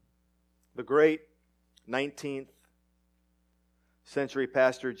The great 19th century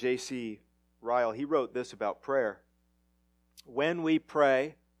pastor J.C. Ryle, he wrote this about prayer. When we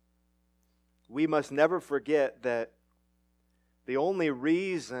pray, we must never forget that the only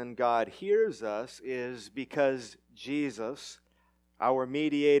reason God hears us is because Jesus, our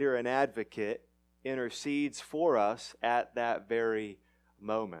mediator and advocate, intercedes for us at that very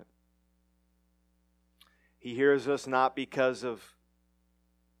moment. He hears us not because of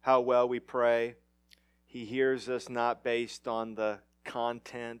how well we pray. He hears us not based on the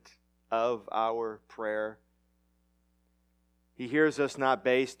content of our prayer. He hears us not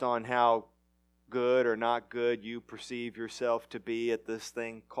based on how good or not good you perceive yourself to be at this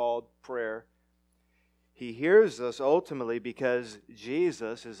thing called prayer. He hears us ultimately because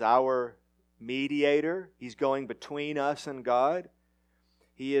Jesus is our mediator. He's going between us and God.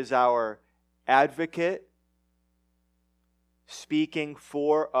 He is our advocate, speaking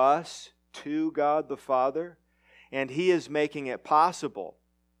for us to God the Father, and He is making it possible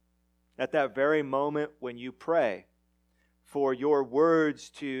at that very moment when you pray for your words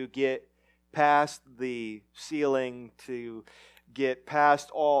to get past the ceiling, to get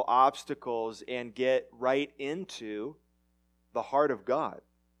past all obstacles and get right into the heart of God.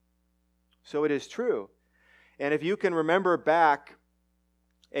 So it is true. And if you can remember back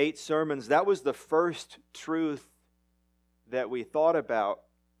 8 sermons, that was the first truth that we thought about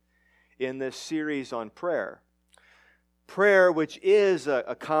in this series on prayer. Prayer, which is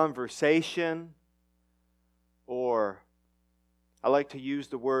a conversation, or I like to use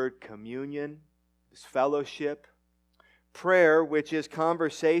the word communion, this fellowship. Prayer, which is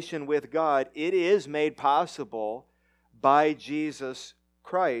conversation with God, it is made possible by Jesus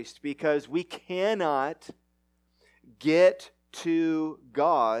Christ because we cannot get to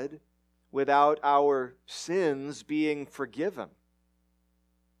God without our sins being forgiven.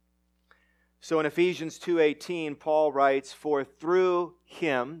 So in Ephesians 2:18, Paul writes, "For through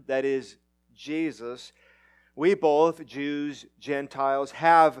Him," that is Jesus, "we both, Jews, Gentiles,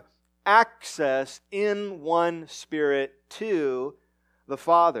 have access in one Spirit to the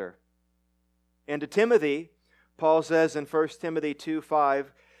Father." And to Timothy, Paul says in 1 Timothy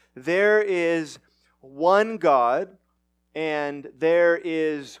 2:5, "There is one God, and there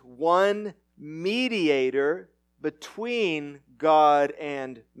is one mediator between God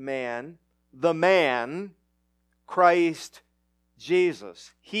and man, the man, Christ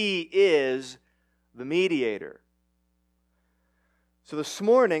Jesus." He is the mediator. So this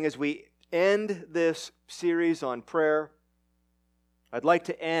morning, as we end this series on prayer, I'd like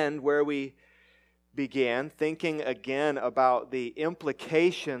to end where we began, thinking again about the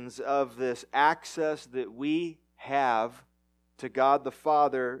implications of this access that we have to God the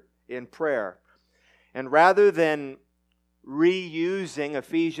Father in prayer. And rather than reusing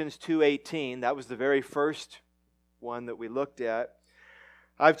Ephesians 2:18, that was the very first one that we looked at,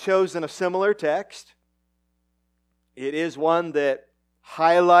 I've chosen a similar text. It is one that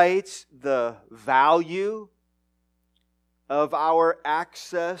highlights the value of our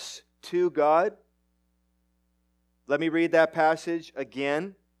access to God. Let me read that passage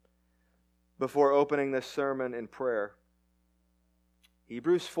again before opening this sermon in prayer.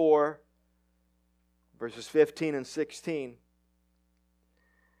 Hebrews 4, verses 15 and 16.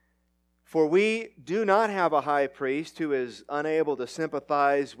 "For we do not have a high priest who is unable to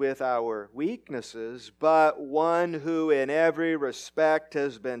sympathize with our weaknesses, but one who in every respect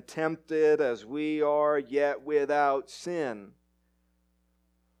has been tempted as we are, yet without sin.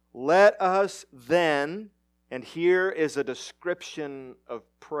 Let us then," and here is a description of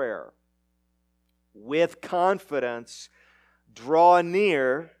prayer, "with confidence draw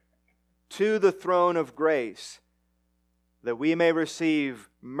near to the throne of grace, that we may receive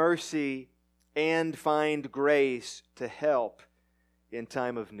mercy and find grace to help in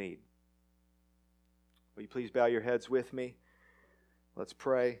time of need." Will you please bow your heads with me? Let's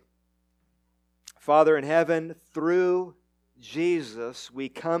pray. Father in heaven, through Jesus, we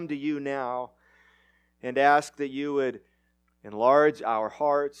come to you now and ask that you would enlarge our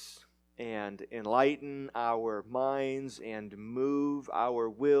hearts and enlighten our minds and move our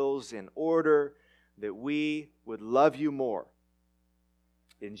wills in order that we would love you more.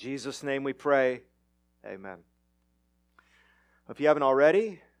 In Jesus' name we pray. Amen. If you haven't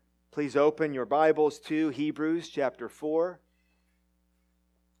already, please open your Bibles to Hebrews chapter 4.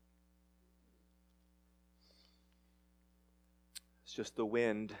 It's just the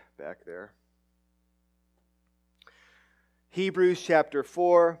wind back there. Hebrews chapter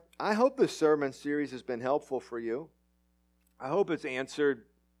 4. I hope this sermon series has been helpful for you. I hope it's answered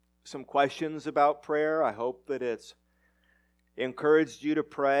some questions about prayer. I hope that it's encouraged you to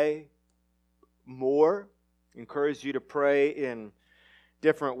pray. more. Encourage you to pray in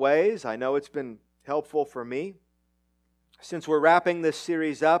different ways. I know it's been helpful for me. Since we're wrapping this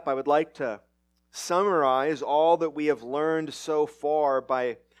series up, I would like to summarize all that we have learned so far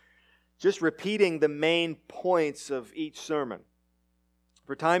by just repeating the main points of each sermon.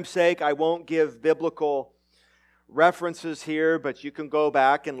 For time's sake, I won't give biblical references here, but you can go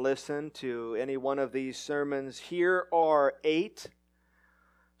back and listen to any one of these sermons. Here are 8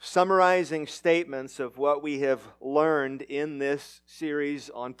 summarizing statements of what we have learned in this series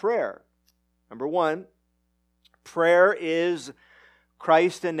on prayer. Number 1, prayer is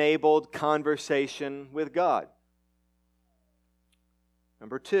Christ-enabled conversation with God.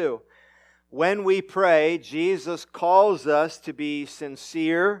 Number 2, when we pray, Jesus calls us to be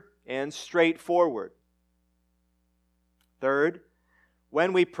sincere and straightforward. Third,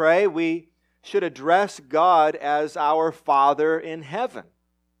 when we pray, we should address God as our Father in heaven,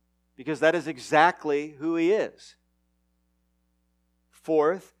 because that is exactly who He is.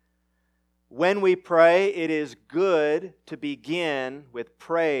 Fourth, when we pray, it is good to begin with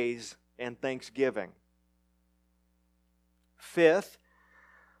praise and thanksgiving. Fifth,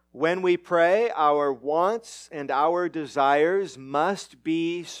 when we pray, our wants and our desires must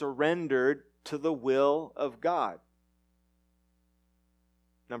be surrendered to the will of God.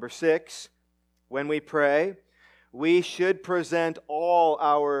 Number 6, when we pray, we should present all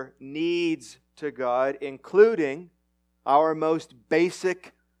our needs to God, including our most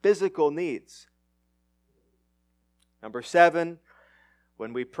basic physical needs. Number 7,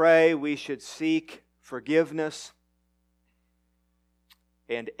 when we pray, we should seek forgiveness.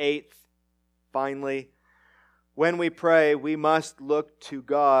 And 8th, finally, when we pray, we must look to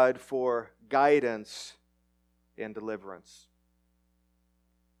God for guidance and deliverance.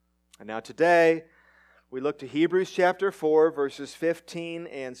 And now today, we look to Hebrews chapter 4, verses 15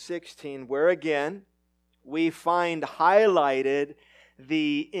 and 16, where again, we find highlighted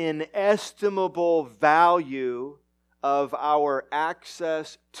the inestimable value of our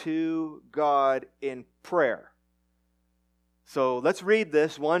access to God in prayer. So let's read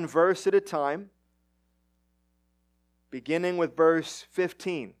this one verse at a time, beginning with verse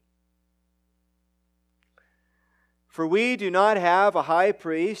 15. For we do not have a high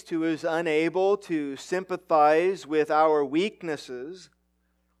priest who is unable to sympathize with our weaknesses,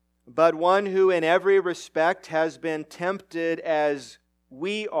 but one who in every respect has been tempted as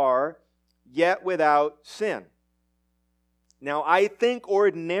we are, yet without sin. Now, I think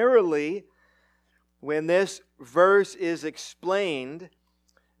ordinarily, when this verse is explained,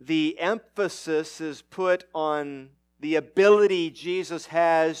 the emphasis is put on the ability Jesus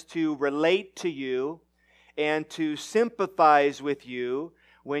has to relate to you and to sympathize with you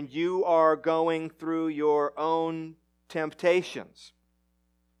when you are going through your own temptations.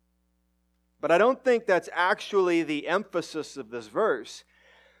 But I don't think that's actually the emphasis of this verse.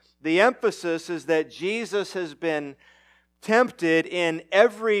 The emphasis is that Jesus has been tempted in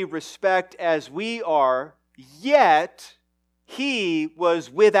every respect as we are, yet He was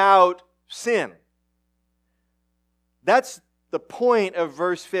without sin. That's the point of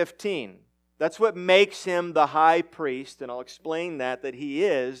verse 15. That's what makes Him the high priest, and I'll explain that He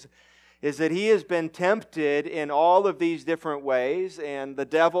is that He has been tempted in all of these different ways, and the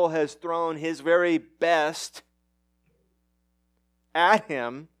devil has thrown his very best at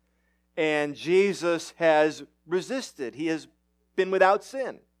Him, and Jesus has resisted. He has been without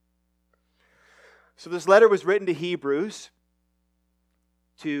sin. So this letter was written to Hebrews,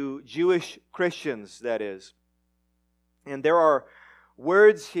 to Jewish Christians, that is. And there are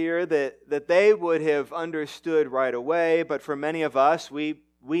words here that they would have understood right away, but for many of us, we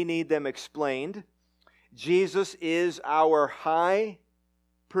need them explained. Jesus is our high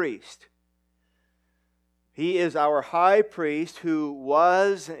priest. He is our high priest who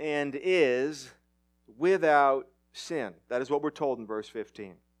was and is without sin. That is what we're told in verse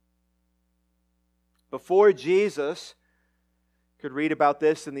 15. Before Jesus, you could read about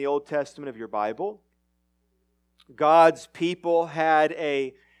this in the Old Testament of your Bible, God's people had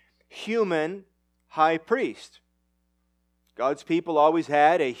a human high priest. God's people always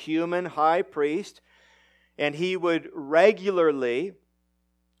had a human high priest, and he would regularly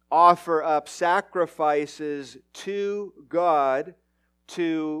offer up sacrifices to God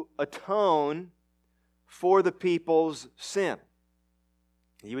to atone for the people's sin.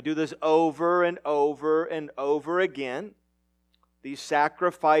 He would do this over and over and over again. These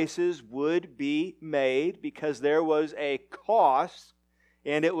sacrifices would be made because there was a cost,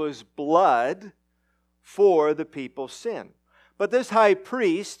 and it was blood for the people's sin. But this high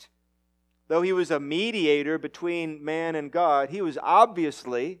priest, though he was a mediator between man and God, he was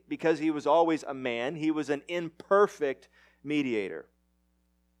obviously, because he was always a man, he was an imperfect mediator.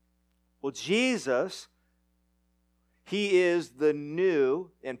 Well, Jesus, he is the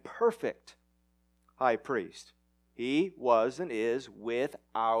new and perfect high priest. He was and is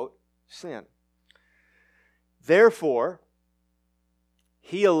without sin. Therefore,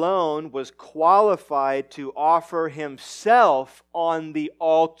 he alone was qualified to offer himself on the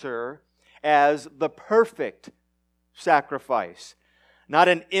altar as the perfect sacrifice. Not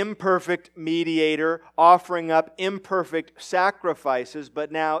an imperfect mediator offering up imperfect sacrifices,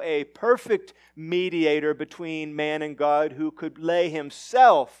 but now a perfect mediator between man and God who could lay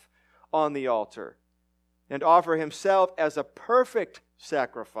himself on the altar and offer himself as a perfect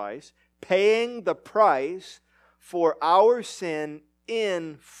sacrifice, paying the price for our sin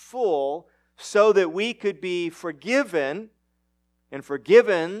in full so that we could be forgiven, and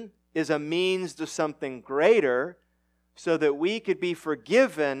forgiven is a means to something greater, so that we could be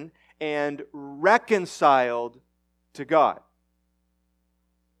forgiven and reconciled to God.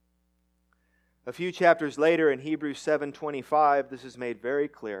 A few chapters later in Hebrews 7:25, this is made very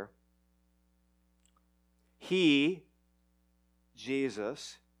clear. He,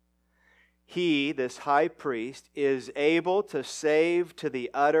 Jesus, He, this high priest, is able to save to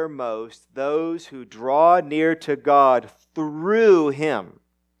the uttermost those who draw near to God through Him.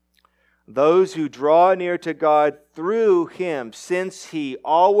 Those who draw near to God through Him, since He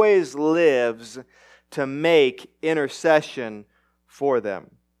always lives to make intercession for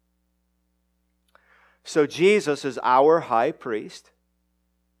them. So Jesus is our high priest,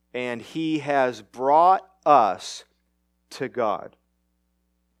 and He has brought us to God.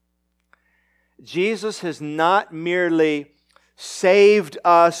 Jesus has not merely saved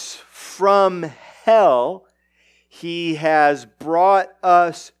us from hell, He has brought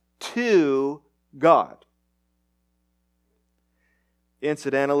us to God.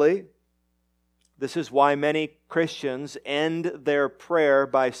 Incidentally, this is why many Christians end their prayer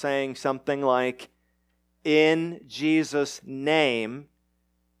by saying something like, "In Jesus' name,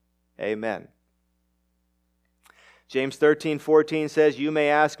 amen." James 13:14 says, "You may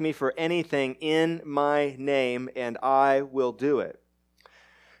ask me for anything in my name, and I will do it."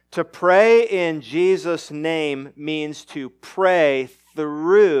 To pray in Jesus' name means to pray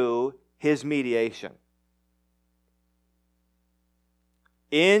through His mediation.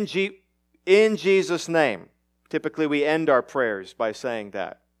 In Jesus' name. Typically we end our prayers by saying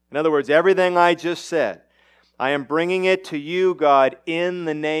that. In other words, everything I just said, I am bringing it to you, God, in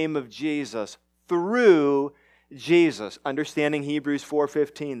the name of Jesus, through Jesus, understanding Hebrews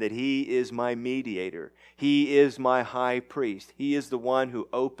 4:15 that He is my mediator. He is my high priest. He is the one who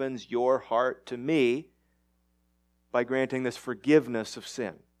opens your heart to me by granting this forgiveness of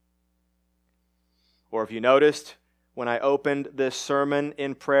sin. Or if you noticed, when I opened this sermon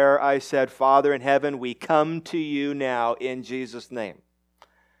in prayer, I said, "Father in heaven, we come to you now in Jesus' name."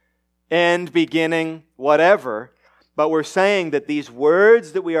 End, beginning, whatever. But we're saying that these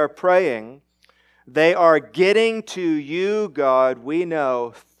words that we are praying, they are getting to you, God, we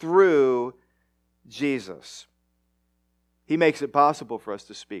know, through Jesus. He makes it possible for us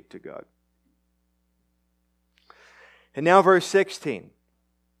to speak to God. And now verse 16.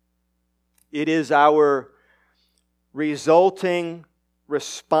 It is our resulting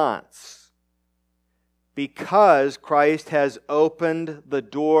response. Because Christ has opened the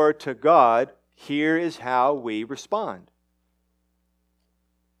door to God, here is how we respond.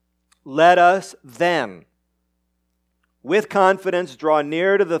 Let us then, with confidence, draw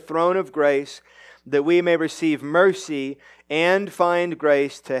near to the throne of grace, that we may receive mercy and find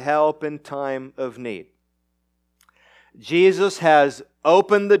grace to help in time of need. Jesus has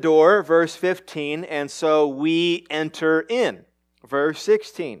opened the door, verse 15, and so we enter in. Verse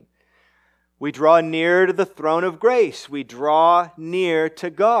 16. We draw near to the throne of grace. We draw near to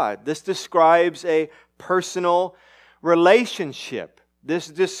God. This describes a personal relationship. This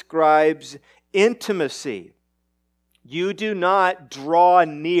describes intimacy. You do not draw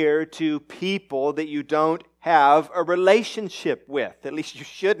near to people that you don't have a relationship with. At least you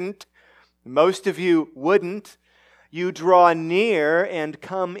shouldn't. Most of you wouldn't. You draw near and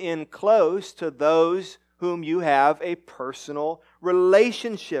come in close to those whom you have a personal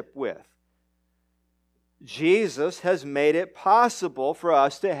relationship with. Jesus has made it possible for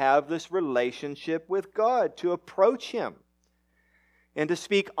us to have this relationship with God, to approach Him, and to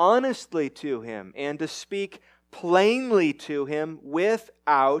speak honestly to Him, and to speak plainly to Him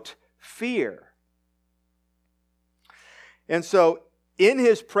without fear. And so, in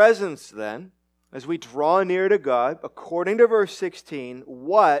His presence then, as we draw near to God, according to verse 16,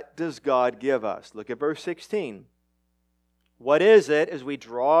 what does God give us? Look at verse 16. What is it as we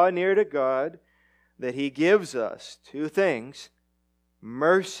draw near to God that He gives us? Two things: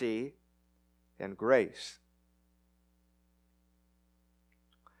 mercy and grace.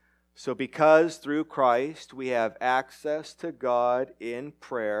 So because through Christ we have access to God in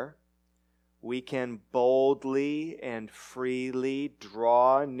prayer, we can boldly and freely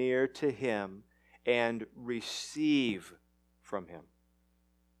draw near to Him and receive from Him.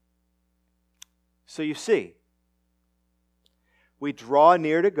 So you see, we draw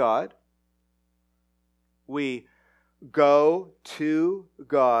near to God, we go to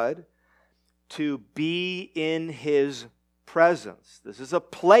God to be in His presence. This is a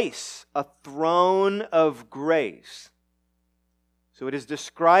place, a throne of grace. So it is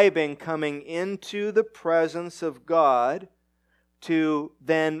describing coming into the presence of God to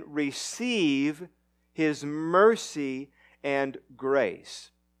then receive His mercy and grace.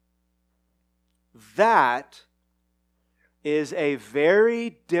 That is a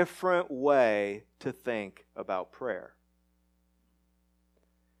very different way to think about prayer.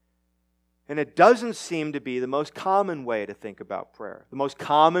 And it doesn't seem to be the most common way to think about prayer. The most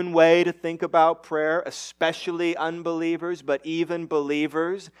common way to think about prayer, especially unbelievers, but even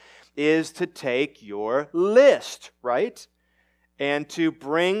believers, is to take your list, right? And to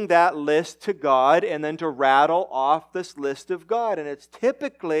bring that list to God and then to rattle off this list of God. And it's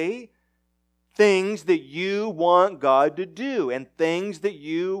typically things that you want God to do and things that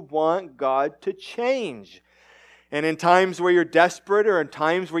you want God to change. And in times where you're desperate or in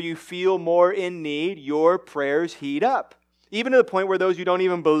times where you feel more in need, your prayers heat up. Even to the point where those who don't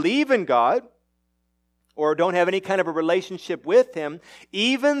even believe in God or don't have any kind of a relationship with Him,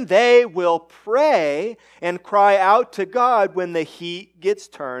 even they will pray and cry out to God when the heat gets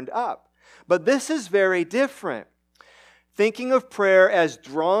turned up. But this is very different. Thinking of prayer as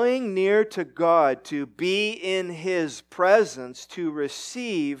drawing near to God to be in His presence to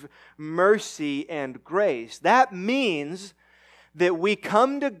receive mercy and grace. That means that we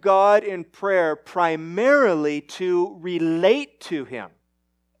come to God in prayer primarily to relate to Him.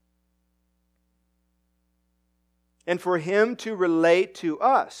 And for Him to relate to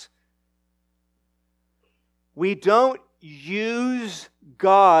us. We don't use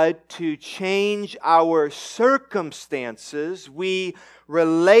God to change our circumstances. We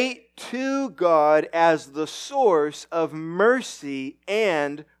relate to God as the source of mercy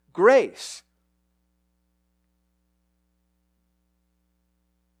and grace.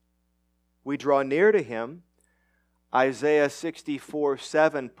 We draw near to Him. Isaiah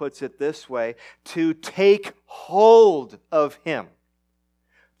 64:7 puts it this way: to take hold of Him.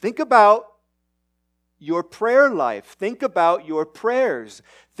 Think about your prayer life. Think about your prayers.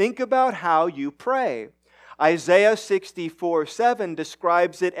 Think about how you pray. Isaiah 64:7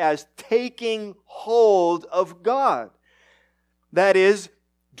 describes it as taking hold of God. That is,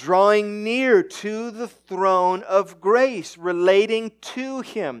 drawing near to the throne of grace, relating to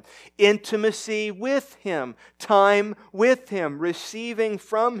Him, intimacy with Him, time with Him, receiving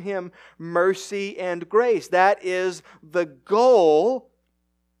from Him mercy and grace. That is the goal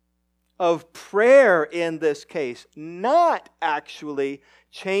of prayer in this case, not actually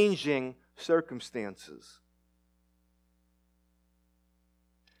changing circumstances.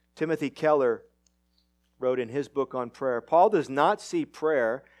 Timothy Keller wrote in his book on prayer, Paul does not see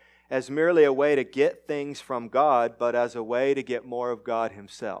prayer as merely a way to get things from God, but as a way to get more of God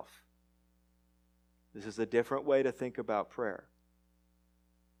Himself. This is a different way to think about prayer.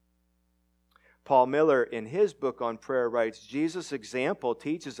 Paul Miller, in his book on prayer, writes, Jesus' example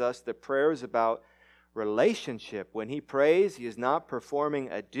teaches us that prayer is about relationship. When he prays, he is not performing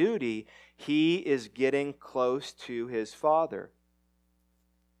a duty. He is getting close to his Father.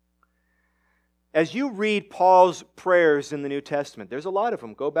 As you read Paul's prayers in the New Testament, there's a lot of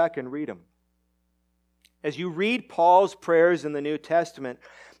them. Go back and read them. As you read Paul's prayers in the New Testament,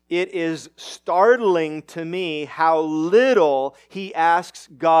 it is startling to me how little he asks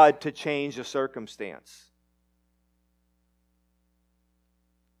God to change a circumstance.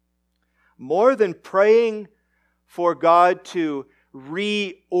 More than praying for God to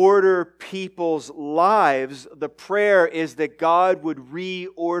reorder people's lives, the prayer is that God would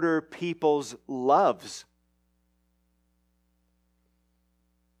reorder people's loves.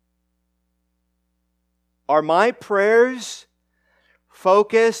 Are my prayers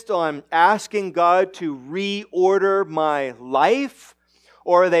focused on asking God to reorder my life?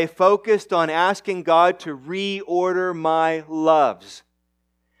 Or are they focused on asking God to reorder my loves?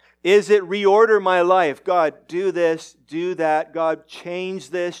 Is it reorder my life? God, do this, do that. God, change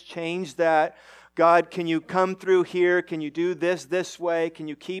this, change that. God, can you come through here? Can you do this way? Can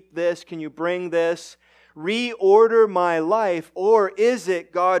you keep this? Can you bring this? Reorder my life. Or is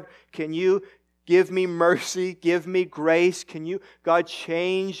it, God, can you give me mercy? Give me grace? Can you, God,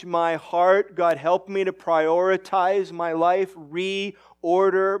 change my heart? God, help me to prioritize my life.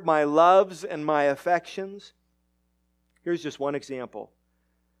 Reorder my loves and my affections. Here's just one example.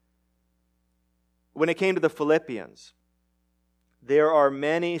 When it came to the Philippians, there are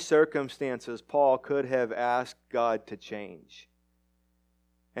many circumstances Paul could have asked God to change.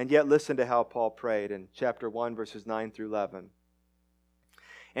 And yet listen to how Paul prayed in chapter 1, verses 9 through 11.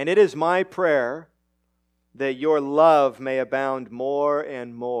 And it is my prayer that your love may abound more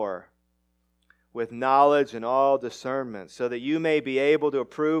and more with knowledge and all discernment, so that you may be able to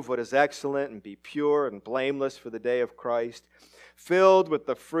approve what is excellent and be pure and blameless for the day of Christ, filled with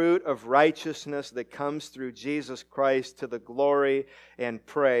the fruit of righteousness that comes through Jesus Christ to the glory and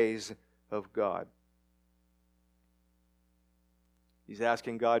praise of God. He's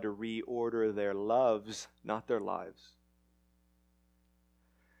asking God to reorder their loves, not their lives.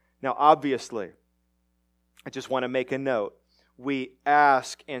 Now, obviously, I just want to make a note. We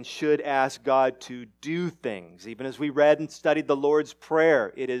ask and should ask God to do things. Even as we read and studied the Lord's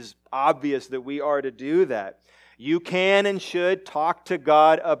Prayer, it is obvious that we are to do that. You can and should talk to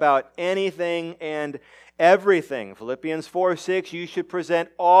God about anything and everything. Philippians 4:6, you should present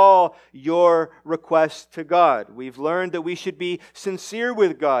all your requests to God. We've learned that we should be sincere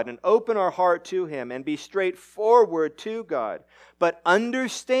with God and open our heart to Him and be straightforward to God. But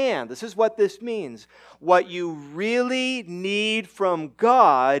understand, this is what this means. What you really need from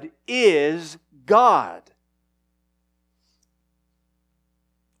God is God.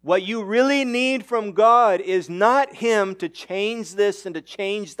 What you really need from God is not Him to change this and to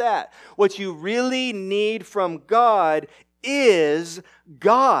change that. What you really need from God is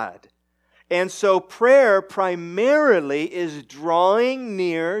God. And so prayer primarily is drawing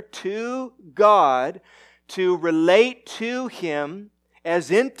near to God to relate to Him as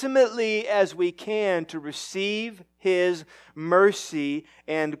intimately as we can to receive His mercy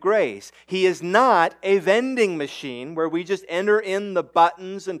and grace. He is not a vending machine where we just enter in the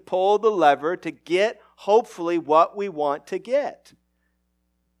buttons and pull the lever to get, hopefully, what we want to get.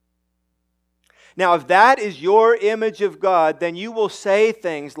 Now, if that is your image of God, then you will say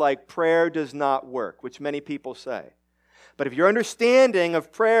things like prayer does not work, which many people say. But if your understanding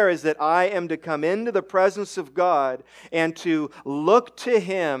of prayer is that I am to come into the presence of God and to look to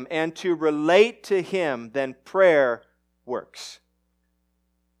Him and to relate to Him, then prayer works.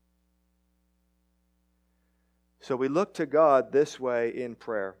 So we look to God this way in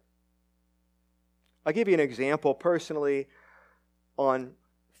prayer. I'll give you an example personally. On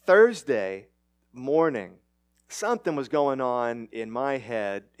Thursday morning, something was going on in my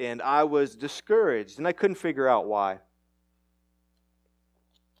head and I was discouraged and I couldn't figure out why.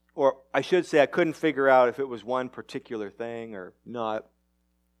 Or I should say I couldn't figure out if it was one particular thing or not.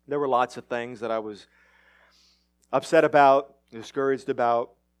 There were lots of things that I was upset about, discouraged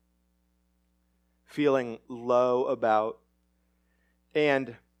about, feeling low about.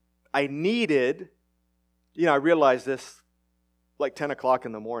 And I needed, I realized this like 10 o'clock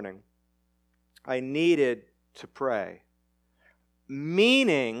in the morning. I needed to pray.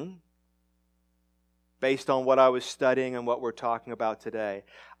 Meaning, based on what I was studying and what we're talking about today,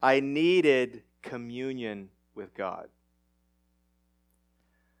 I needed communion with God.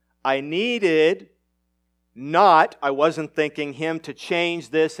 I wasn't thinking Him to change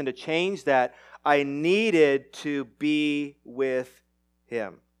this and to change that. I needed to be with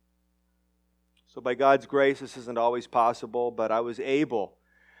Him. So by God's grace, this isn't always possible, but I was able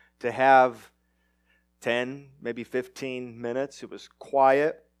to have 10, maybe 15 minutes. It was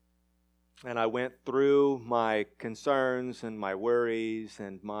quiet. And I went through my concerns and my worries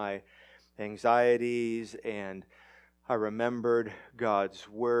and my anxieties, and I remembered God's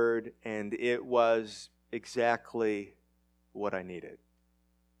Word, and it was exactly what I needed.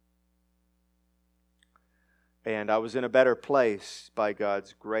 And I was in a better place by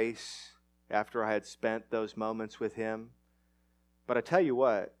God's grace after I had spent those moments with Him. But I tell you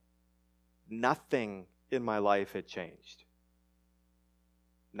what, nothing in my life had changed.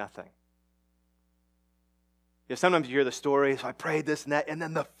 Nothing. Sometimes you hear the story, so I prayed this and that, and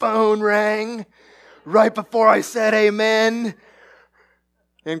then the phone rang right before I said amen.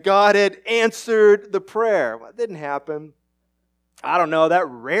 And God had answered the prayer. Well, it didn't happen. I don't know, that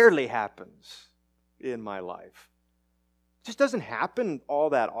rarely happens in my life. It just doesn't happen all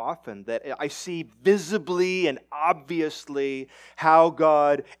that often that I see visibly and obviously how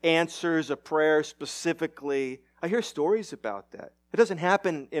God answers a prayer specifically. I hear stories about that. It doesn't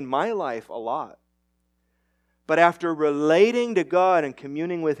happen in my life a lot. but after relating to God and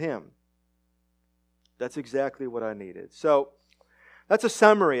communing with Him. That's exactly what I needed. So, that's a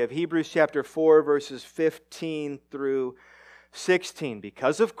summary of Hebrews chapter 4, verses 15 through 16.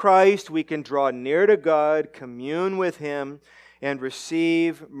 Because of Christ, we can draw near to God, commune with Him, and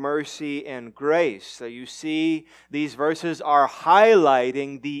receive mercy and grace. So you see, these verses are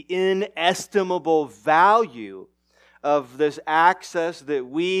highlighting the inestimable value of this access that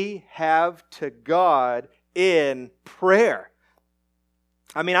we have to God in prayer.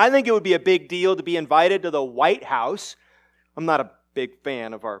 I mean, I think it would be a big deal to be invited to the White House. I'm not a big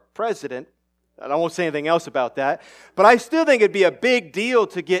fan of our president. I won't say anything else about that. But I still think it'd be a big deal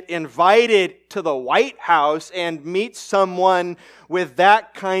to get invited to the White House and meet someone with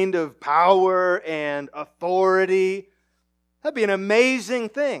that kind of power and authority. That'd be an amazing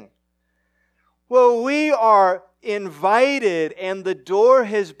thing. Well, we are invited and the door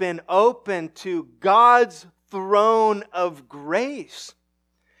has been opened to God's throne of grace.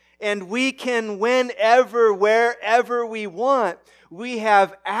 And we can, whenever, wherever we want, we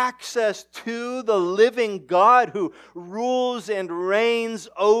have access to the living God who rules and reigns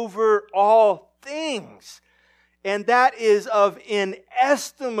over all things. And that is of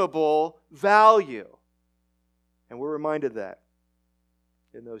inestimable value. And we're reminded of that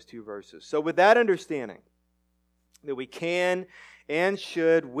in those two verses. So with that understanding, that we can and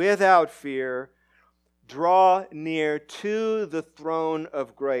should, without fear, draw near to the throne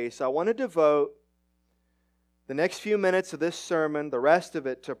of grace, I want to devote the next few minutes of this sermon, the rest of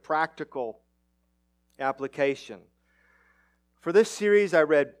it, to practical application. For this series, I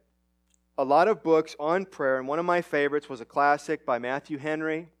read a lot of books on prayer, and one of my favorites was a classic by Matthew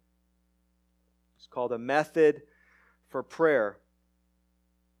Henry. It's called A Method for Prayer.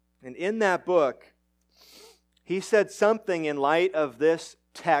 And in that book, he said something in light of this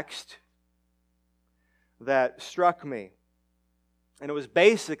text that struck me. And it was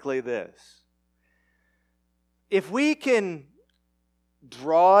basically this. If we can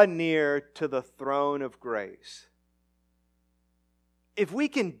draw near to the throne of grace, if we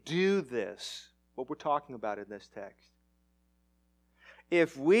can do this, what we're talking about in this text,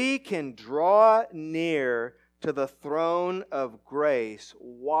 if we can draw near to the throne of grace,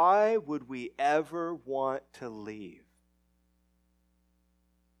 why would we ever want to leave?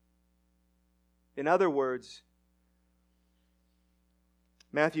 In other words,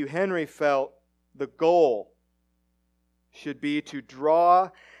 Matthew Henry felt the goal should be to draw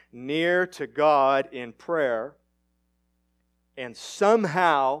near to God in prayer and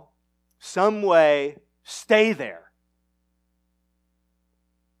somehow, some way, stay there.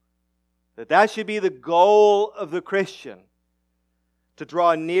 That should be the goal of the Christian. To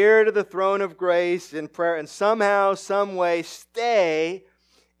draw near to the throne of grace in prayer and somehow, some way, stay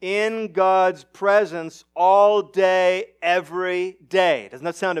in God's presence all day, every day. Doesn't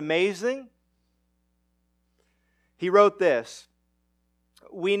that sound amazing? He wrote this: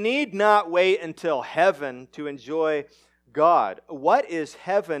 we need not wait until heaven to enjoy God. What is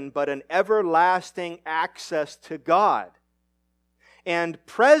heaven but an everlasting access to God? And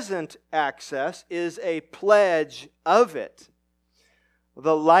present access is a pledge of it.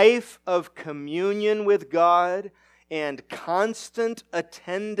 The life of communion with God and constant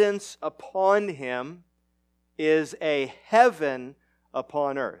attendance upon Him is a heaven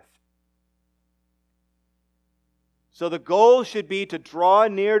upon earth. So the goal should be to draw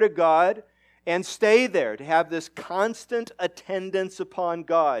near to God and stay there, to have this constant attendance upon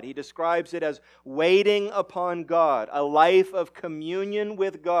God. He describes it as waiting upon God, a life of communion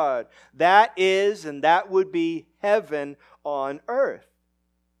with God. That is, and that would be heaven on earth,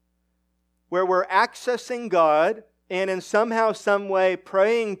 where we're accessing God and in somehow, some way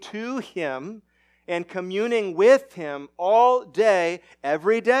praying to Him and communing with Him all day,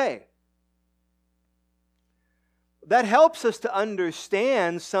 every day. That helps us to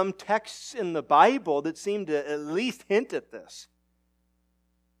understand some texts in the Bible that seem to at least hint at this.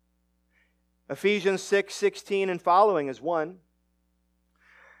 Ephesians 6:16 and following is one.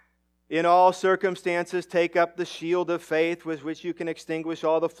 In all circumstances, take up the shield of faith with which you can extinguish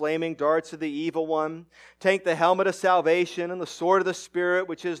all the flaming darts of the evil one. Take the helmet of salvation and the sword of the Spirit,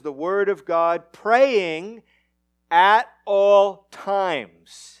 which is the Word of God, praying at all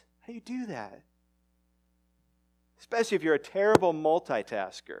times. How do you do that? Especially if you're a terrible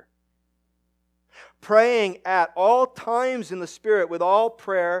multitasker. Praying at all times in the Spirit with all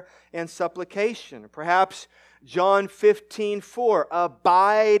prayer and supplication. Perhaps John 15:4,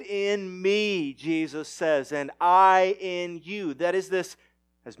 abide in me, Jesus says, and I in you. That is this,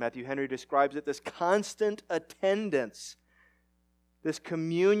 as Matthew Henry describes it, this constant attendance This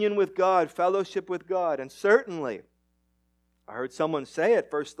communion with God, fellowship with God. And certainly, I heard someone say it,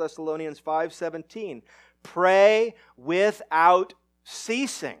 1 Thessalonians 5:17, pray without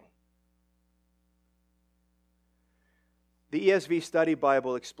ceasing. The ESV Study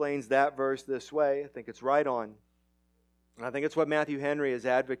Bible explains that verse this way. I think it's right on. And I think it's what Matthew Henry is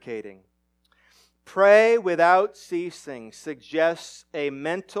advocating. Pray without ceasing suggests a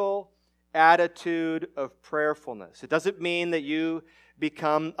mental attitude of prayerfulness. It doesn't mean that you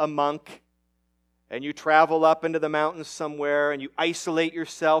become a monk and you travel up into the mountains somewhere and you isolate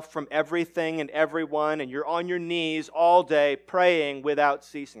yourself from everything and everyone and you're on your knees all day praying without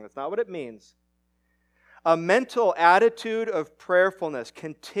ceasing. That's not what it means. A mental attitude of prayerfulness,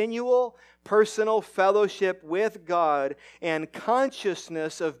 continual personal fellowship with God, and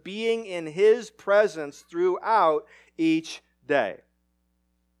consciousness of being in His presence throughout each day.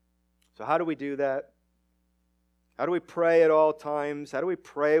 So how do we do that? How do we pray at all times? How do we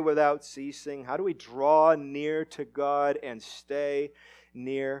pray without ceasing? How do we draw near to God and stay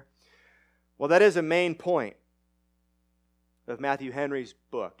near? Well, that is a main point of Matthew Henry's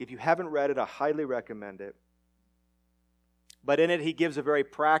book. If you haven't read it, I highly recommend it. But in it, he gives a very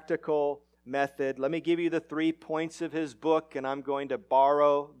practical method. Let me give you the 3 points of his book, and I'm going to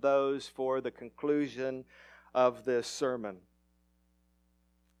borrow those for the conclusion of this sermon.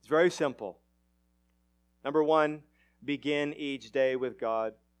 It's very simple. Number 1, begin each day with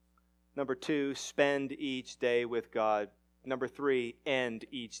God. Number 2, spend each day with God. Number 3, end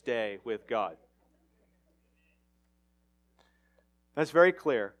each day with God. That's very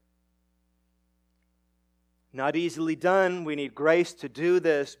clear. Not easily done. We need grace to do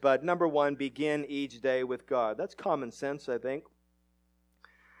this. But number 1, begin each day with God. That's common sense, I think.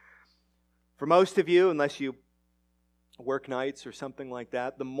 For most of you, unless you work nights or something like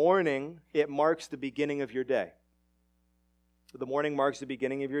that, the morning, it marks the beginning of your day. The morning marks the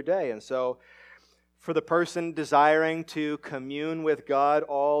beginning of your day. And so, for the person desiring to commune with God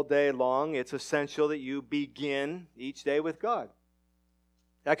all day long, it's essential that you begin each day with God.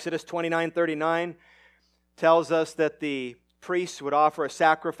 Exodus 29:39 tells us that the priests would offer a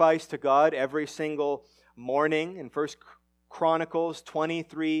sacrifice to God every single morning. In 1 Chronicles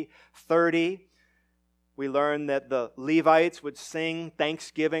 23:30, we learn that the Levites would sing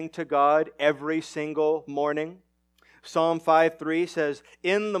thanksgiving to God every single morning. Psalm 5:3 says,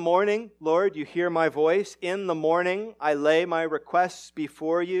 "In the morning, Lord, you hear my voice. In the morning, I lay my requests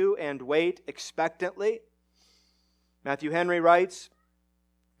before you and wait expectantly." Matthew Henry writes,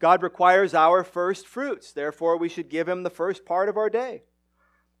 God requires our first fruits. Therefore, we should give Him the first part of our day.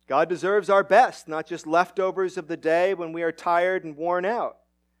 God deserves our best, not just leftovers of the day when we are tired and worn out.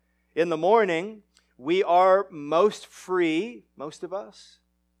 In the morning, we are most free, most of us.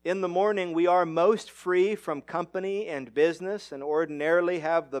 In the morning, we are most free from company and business and ordinarily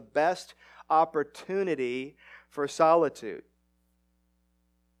have the best opportunity for solitude.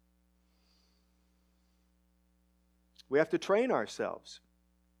 We have to train ourselves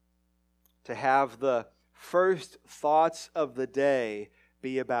to have the first thoughts of the day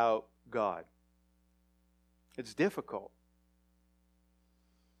be about God. It's difficult.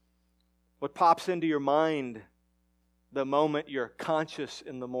 What pops into your mind the moment you're conscious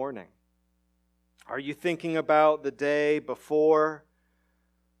in the morning? Are you thinking about the day before?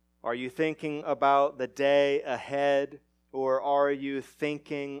 Are you thinking about the day ahead? Or are you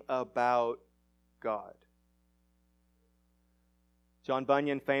thinking about God? John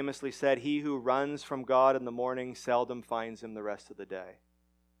Bunyan famously said, "He who runs from God in the morning seldom finds Him the rest of the day."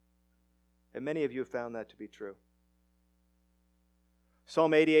 And many of you have found that to be true.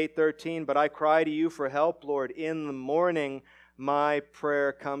 Psalm 88:13, "But I cry to you for help, Lord. In the morning my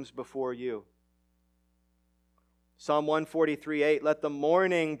prayer comes before you." Psalm 143:8, "Let the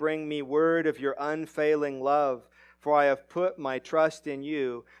morning bring me word of your unfailing love, for I have put my trust in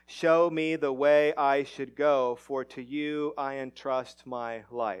you. Show me the way I should go, for to you I entrust my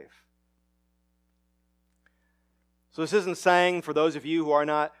life." So this isn't saying, for those of you who are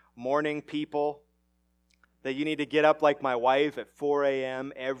not morning people, that you need to get up like my wife at 4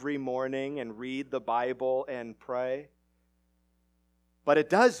 a.m. every morning and read the Bible and pray. But it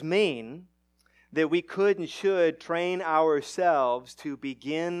does mean that we could and should train ourselves to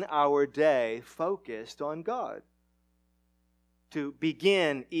begin our day focused on God. To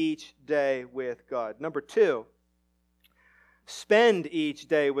begin each day with God. Number 2, spend each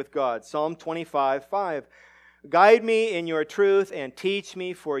day with God. Psalm 25:5. "Guide me in your truth and teach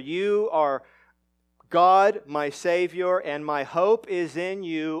me, for you are God, my Savior, and my hope is in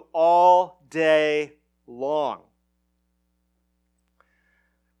you all day long."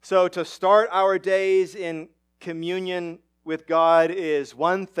 So to start our days in communion with God is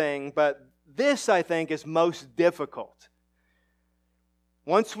one thing, but this, I think, is most difficult.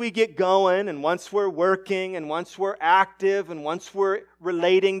 Once we get going, and once we're working, and once we're active, and once we're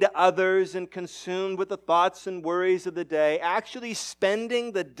relating to others and consumed with the thoughts and worries of the day, actually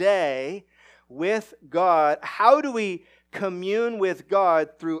spending the day with God, how do we commune with God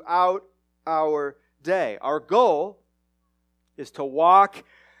throughout our day? Our goal is to walk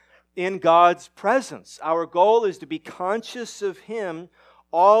in God's presence. Our goal is to be conscious of Him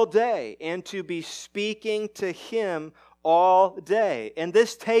all day and to be speaking to Him all day. And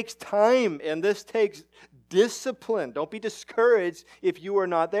this takes time and this takes discipline. Don't be discouraged if you are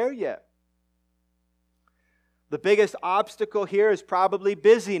not there yet. The biggest obstacle here is probably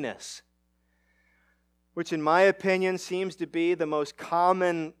busyness, which in my opinion seems to be the most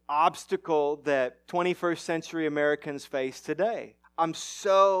common obstacle that 21st century Americans face today. I'm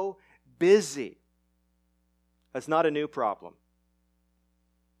so busy. That's not a new problem.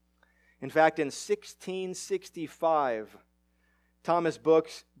 In fact, in 1665, Thomas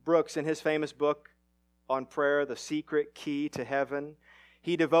Brooks, in his famous book on prayer, The Secret Key to Heaven,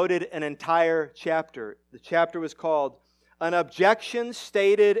 he devoted an entire chapter. The chapter was called An Objection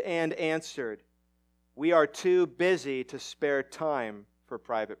Stated and Answered. We are too busy to spare time for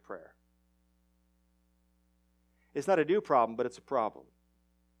private prayer. It's not a new problem, but it's a problem.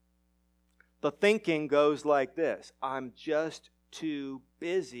 The thinking goes like this: I'm just too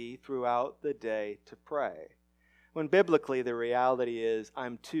busy throughout the day to pray. When biblically the reality is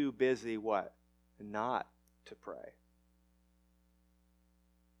I'm too busy what? Not to pray.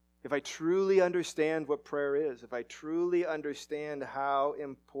 If I truly understand what prayer is, if I truly understand how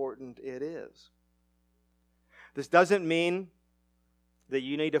important it is. This doesn't mean that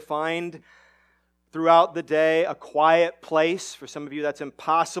you need to find throughout the day a quiet place. For some of you that's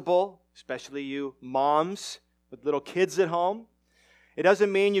impossible, especially you moms with little kids at home. It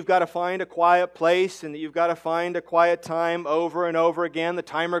doesn't mean you've got to find a quiet place and that you've got to find a quiet time over and over again. The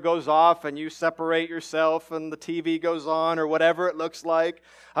timer goes off and you separate yourself and the TV goes on or whatever it looks like.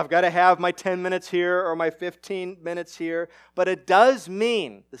 I've got to have my 10 minutes here or my 15 minutes here. But it does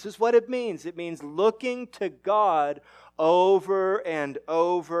mean, this is what it means. It means looking to God over and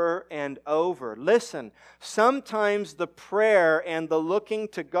over and over. Listen, sometimes the prayer and the looking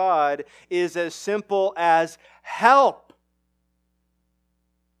to God is as simple as help.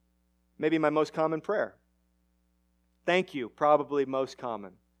 Maybe my most common prayer. Thank you, probably most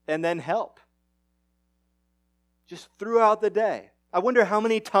common. And then help. Just throughout the day. I wonder how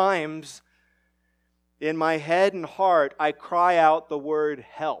many times in my head and heart I cry out the word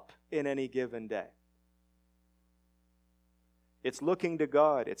help in any given day. It's looking to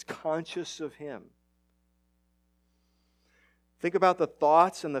God. It's conscious of Him. Think about the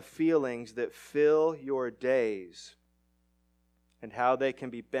thoughts and the feelings that fill your days and how they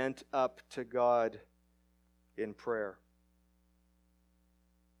can be bent up to God in prayer.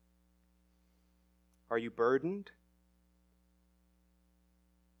 Are you burdened?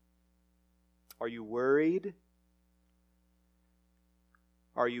 Are you worried?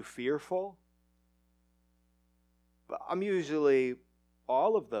 Are you fearful? I'm usually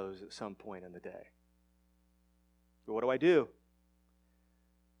all of those at some point in the day. But what do?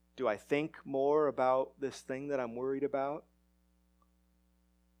 Do I think more about this thing that I'm worried about?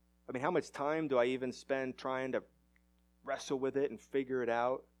 I mean, how much time do I even spend trying to wrestle with it and figure it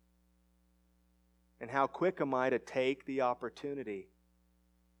out? And how quick am I to take the opportunity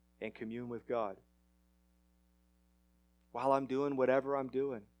and commune with God? While I'm doing whatever I'm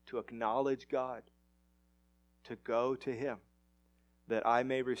doing, to acknowledge God, to go to Him, that I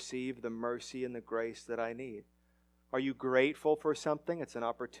may receive the mercy and the grace that I need. Are you grateful for something? It's an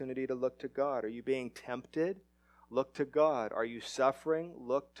opportunity to look to God. Are you being tempted? Look to God. Are you suffering?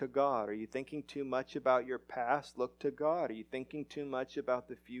 Look to God. Are you thinking too much about your past? Look to God. Are you thinking too much about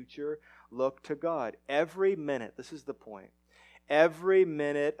the future? Look to God. Every minute, this is the point, every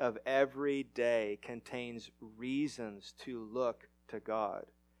minute of every day contains reasons to look to God.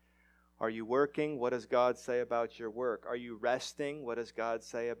 Are you working? What does God say about your work? Are you resting? What does God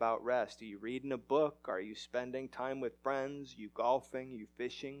say about rest? Are you reading a book? Are you spending time with friends? Are you golfing? Are you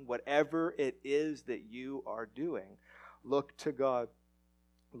fishing? Whatever it is that you are doing, look to God.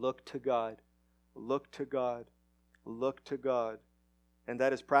 Look to God. Look to God. Look to God. And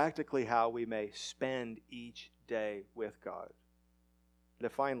that is practically how we may spend each day with God.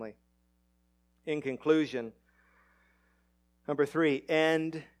 And finally, in conclusion, number 3,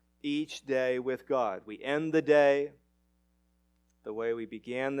 end each day with God. We end the day the way we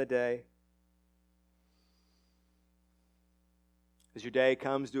began the day. As your day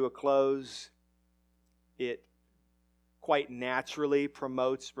comes to a close, it quite naturally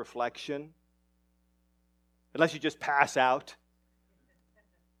promotes reflection, unless you just pass out.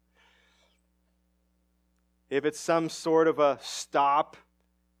 If it's some sort of a stop,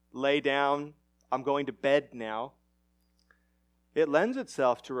 lay down, I'm going to bed now, it lends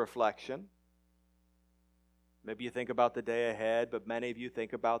itself to reflection. Maybe you think about the day ahead, but many of you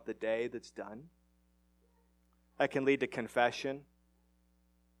think about the day that's done. That can lead to confession,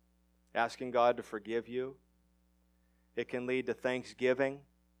 asking God to forgive you. It can lead to thanksgiving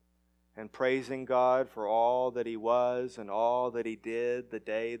and praising God for all that He was and all that He did the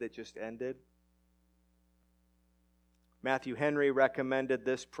day that just ended. Matthew Henry recommended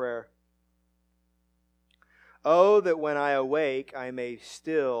this prayer. Oh, that when I awake, I may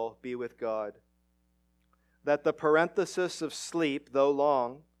still be with God. That the parenthesis of sleep, though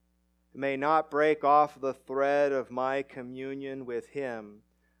long, may not break off the thread of my communion with Him,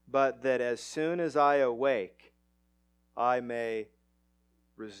 but that as soon as I awake, I may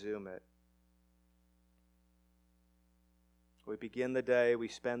resume it. We begin the day, we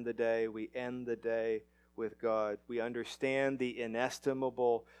spend the day, we end the day with God. We understand the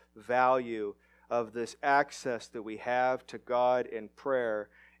inestimable value of this access that we have to God in prayer,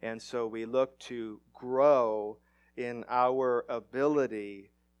 and so we look to grow in our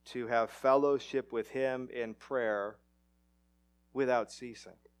ability to have fellowship with Him in prayer without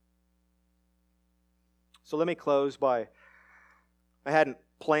ceasing. So let me close by, I hadn't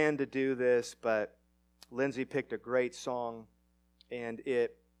planned to do this, but Lindsay picked a great song, and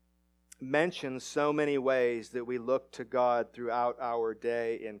it mentions so many ways that we look to God throughout our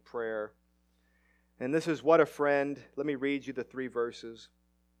day in prayer. And this is what a friend, let me read you the 3 verses.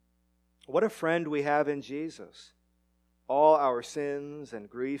 What a friend we have in Jesus. All our sins and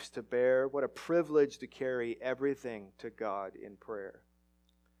griefs to bear. What a privilege to carry everything to God in prayer.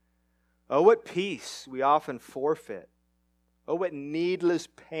 Oh, what peace we often forfeit. Oh, what needless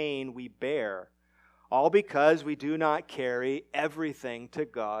pain we bear. All because we do not carry everything to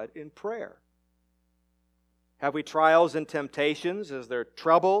God in prayer. Have we trials and temptations? Is there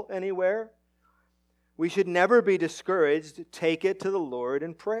trouble anywhere? We should never be discouraged. Take it to the Lord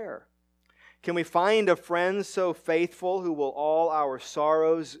in prayer. Can we find a friend so faithful who will all our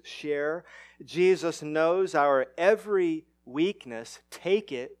sorrows share? Jesus knows our every weakness.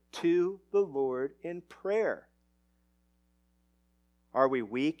 Take it to the Lord in prayer. Are we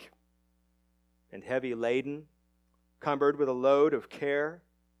weak and heavy laden, cumbered with a load of care?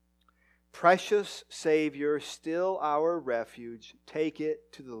 Precious Savior, still our refuge, take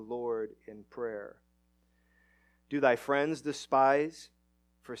it to the Lord in prayer. Do thy friends despise,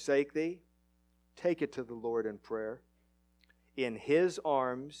 forsake thee? Take it to the Lord in prayer. In His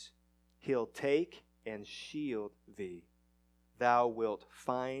arms He'll take and shield thee. Thou wilt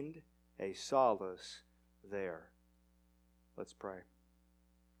find a solace there. Let's pray.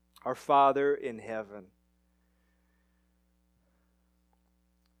 Our Father in heaven,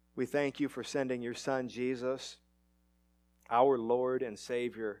 we thank You for sending Your Son Jesus, our Lord and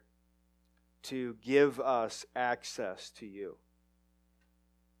Savior, to give us access to You.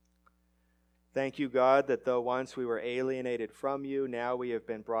 Thank You, God, that though once we were alienated from You, now we have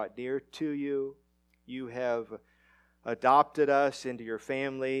been brought near to You. You have adopted us into Your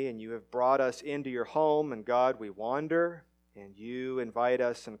family, and You have brought us into Your home. And God, we wander, and You invite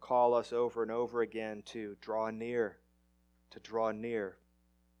us and call us over and over again to draw near, to draw near.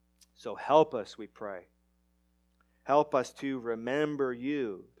 So help us, we pray. Help us to remember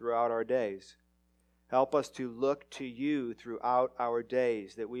You throughout our days. Help us to look to You throughout our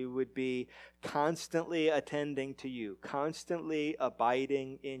days, that we would be constantly attending to You, constantly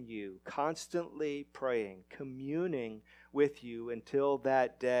abiding in You, constantly praying, communing with You until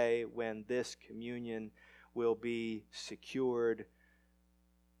that day when this communion will be secured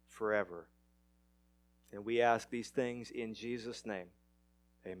forever. And we ask these things in Jesus' name.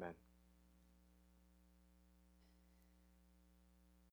 Amen.